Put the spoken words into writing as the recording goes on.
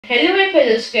Hello my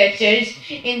fellow sketchers.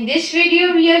 In this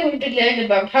video we are going to learn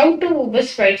about how to move a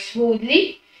sprite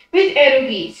smoothly with arrow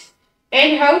keys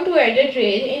and how to add a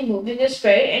trail in moving a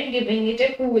sprite and giving it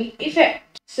a cool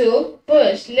effect. So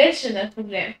first let's run our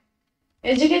program.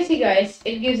 As you can see guys,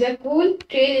 it gives a cool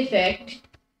trail effect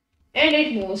and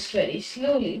it moves very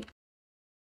slowly.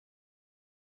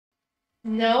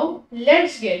 Now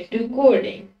let's get to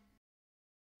coding.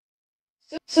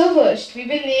 So first we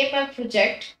will name our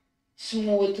project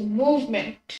Smooth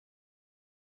Movement.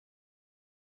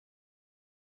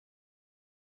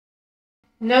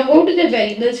 Now go to the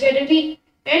variables category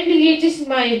and delete this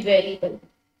my variable.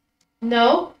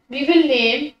 Now we will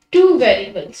name two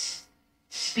variables,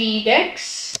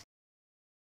 speedx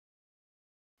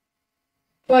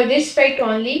for this sprite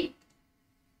only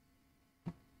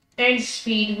and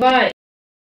speedy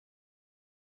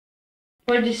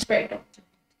for this sprite only.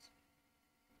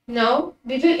 Now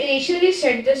we will initially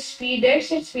set the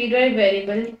speedx and speedy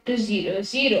variable to 0,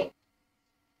 0.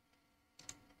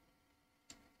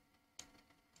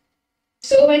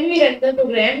 So when we run the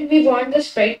program, we want the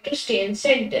sprite to stay in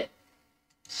center.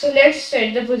 So let's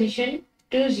set the position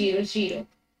to 0, 0.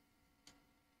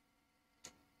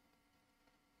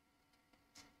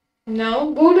 Now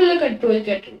go to the control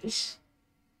categories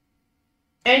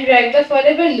and drag the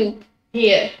forever loop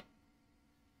here.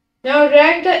 Now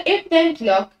drag the if then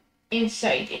block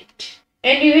inside it.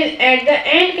 And we will add the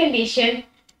AND condition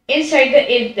inside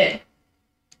the if then.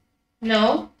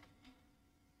 Now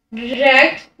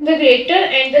drag the greater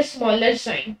and the smaller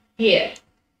sign here.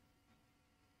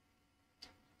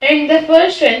 And the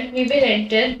first one we will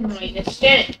enter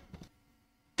 -10.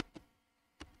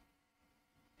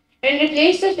 And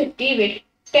replace the 50 with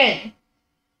 10.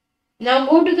 Now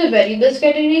go to the variables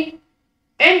category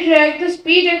and drag the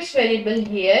speedx variable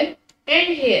here and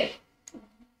here.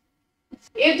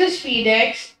 If the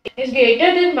speedx is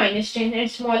greater than -10 and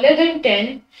smaller than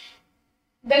 10,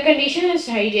 the condition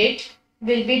inside it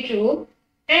will be true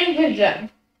and will run.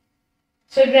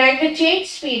 So drag the change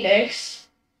speedx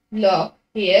block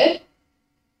here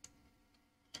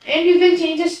and we will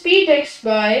change the speedx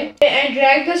by and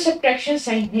drag the subtraction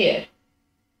sign here.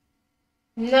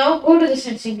 Now go to the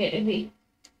sensing category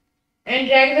and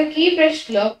drag the key press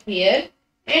block here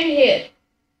and here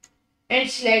and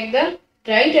select the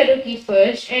right arrow key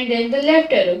first and then the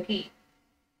left arrow key.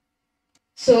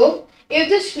 So if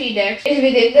the speedx is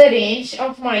within the range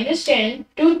of -10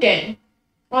 to 10,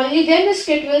 only then the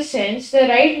script will sense the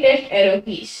right left arrow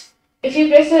keys. If you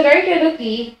press the right arrow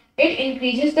key, it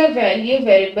increases the value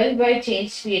variable by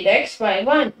change speedx by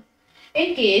 1.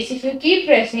 In case if you keep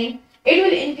pressing, it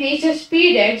will increase the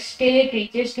speedx till it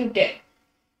reaches to 10.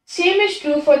 Same is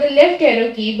true for the left arrow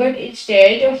key, but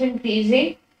instead of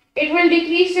increasing, it will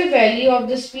decrease the value of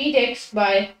the speedx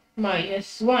by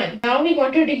 -1. Now we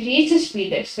want to decrease the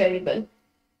speedx variable.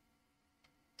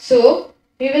 So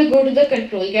we will go to the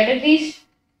control categories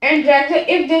and drag the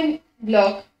if then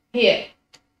block here.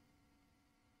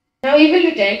 Now we will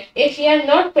detect if we are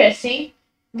not pressing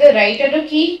the right arrow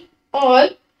key or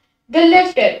the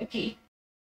left arrow key.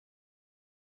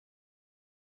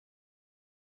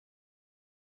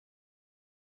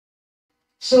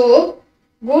 So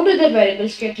go to the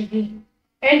variables category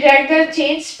and drag the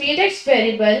change speedx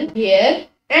variable here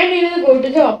and we will go to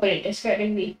the operators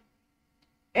category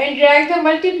and drag the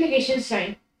multiplication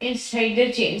sign inside the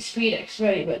change speedx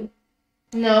variable.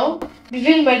 Now we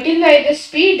will multiply the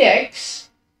speedx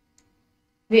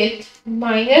with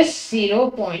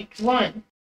 -0.1.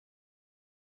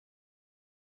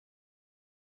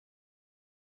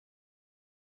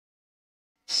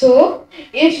 So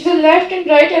if the left and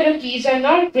right arrow keys are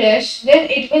not pressed, then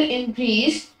it will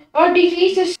increase or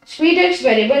decrease the speedx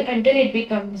variable until it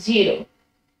becomes 0.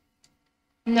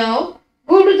 Now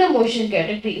go to the motion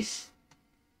categories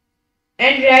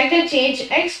and drag the change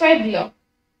x5 block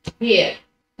here.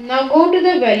 Now go to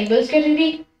the variables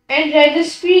category and drag the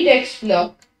speedx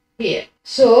block here.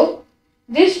 So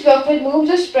this block will move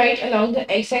the sprite along the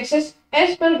x-axis as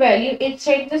per value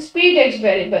inside the speedx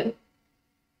variable.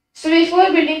 So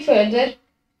before building further,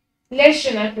 let's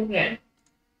run our program.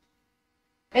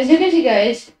 As you can see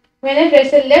guys, when I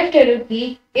press the left arrow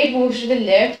key, it moves to the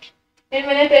left, and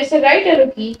when I press the right arrow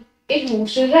key, it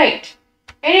moves to the right,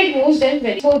 and it moves them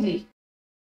very smoothly.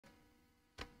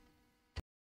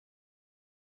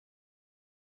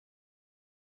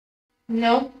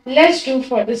 Now let's do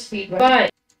for the speed one.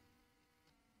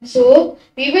 So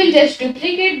we will just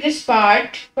duplicate this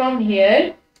part from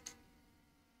here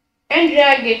and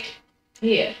drag it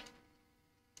here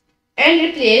and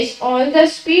replace all the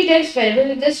speedx variable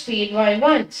with the speed y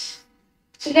ones.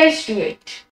 So let's do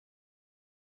it.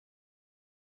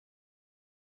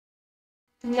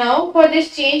 Now for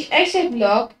this change x by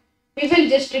block, we will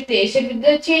just replace it with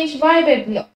the change y by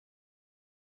block.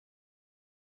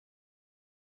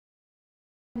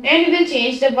 And we will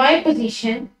change the y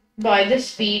position by the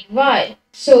speed y.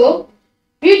 So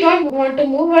we don't want to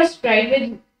move our sprite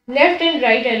with left and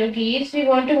right arrow keys, we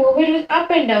want to move it with up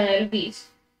and down arrow keys.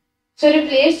 So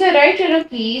replace the right arrow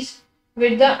keys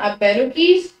with the up arrow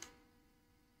keys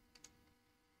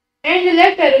and the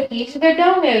left arrow keys with the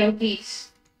down arrow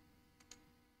keys.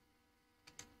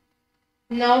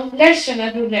 Now let's run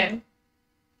our program.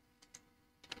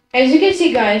 As you can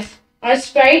see guys, our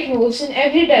sprite moves in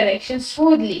every direction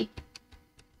smoothly.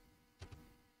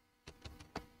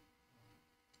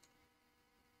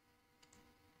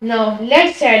 Now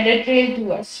let's add a trail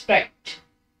to our sprite.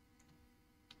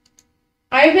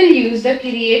 I will use the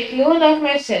create clone of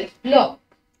myself block.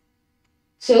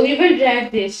 So we will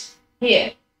drag this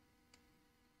here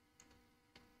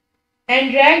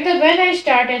and drag the when I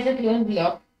start as a clone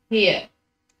block here.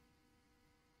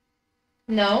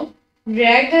 Now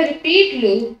drag the repeat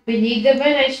loop beneath the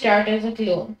when I start as a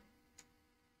clone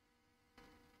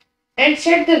and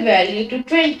set the value to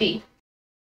 20.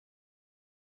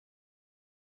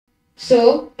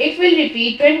 So it will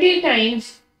repeat 20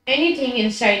 times anything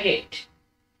inside it.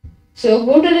 So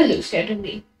go to the loops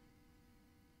category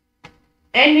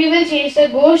and we will change the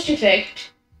ghost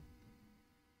effect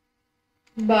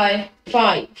by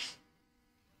 5.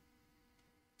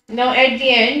 Now at the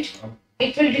end,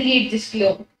 it will delete this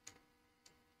clone.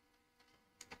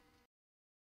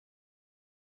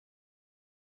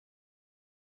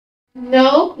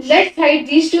 Now let's hide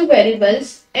these two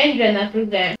variables and run our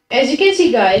program. As you can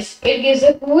see guys, it gives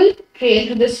a cool trail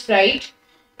to the sprite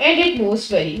and it moves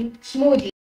very smoothly.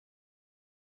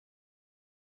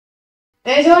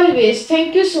 As always,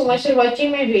 thank you so much for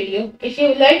watching my video. If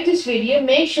you like this video,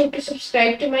 make sure to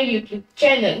subscribe to my YouTube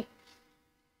channel.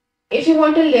 If you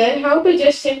want to learn how to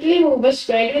just simply move a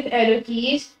sprite with arrow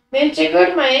keys, then check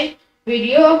out my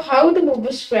video of how to move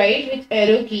a sprite with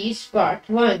arrow keys part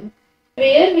 1,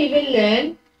 where we will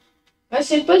learn a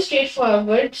simple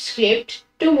straightforward script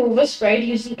to move a sprite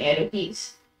using arrow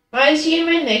keys. I'll see you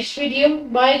in my next video.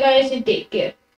 Bye guys and take care.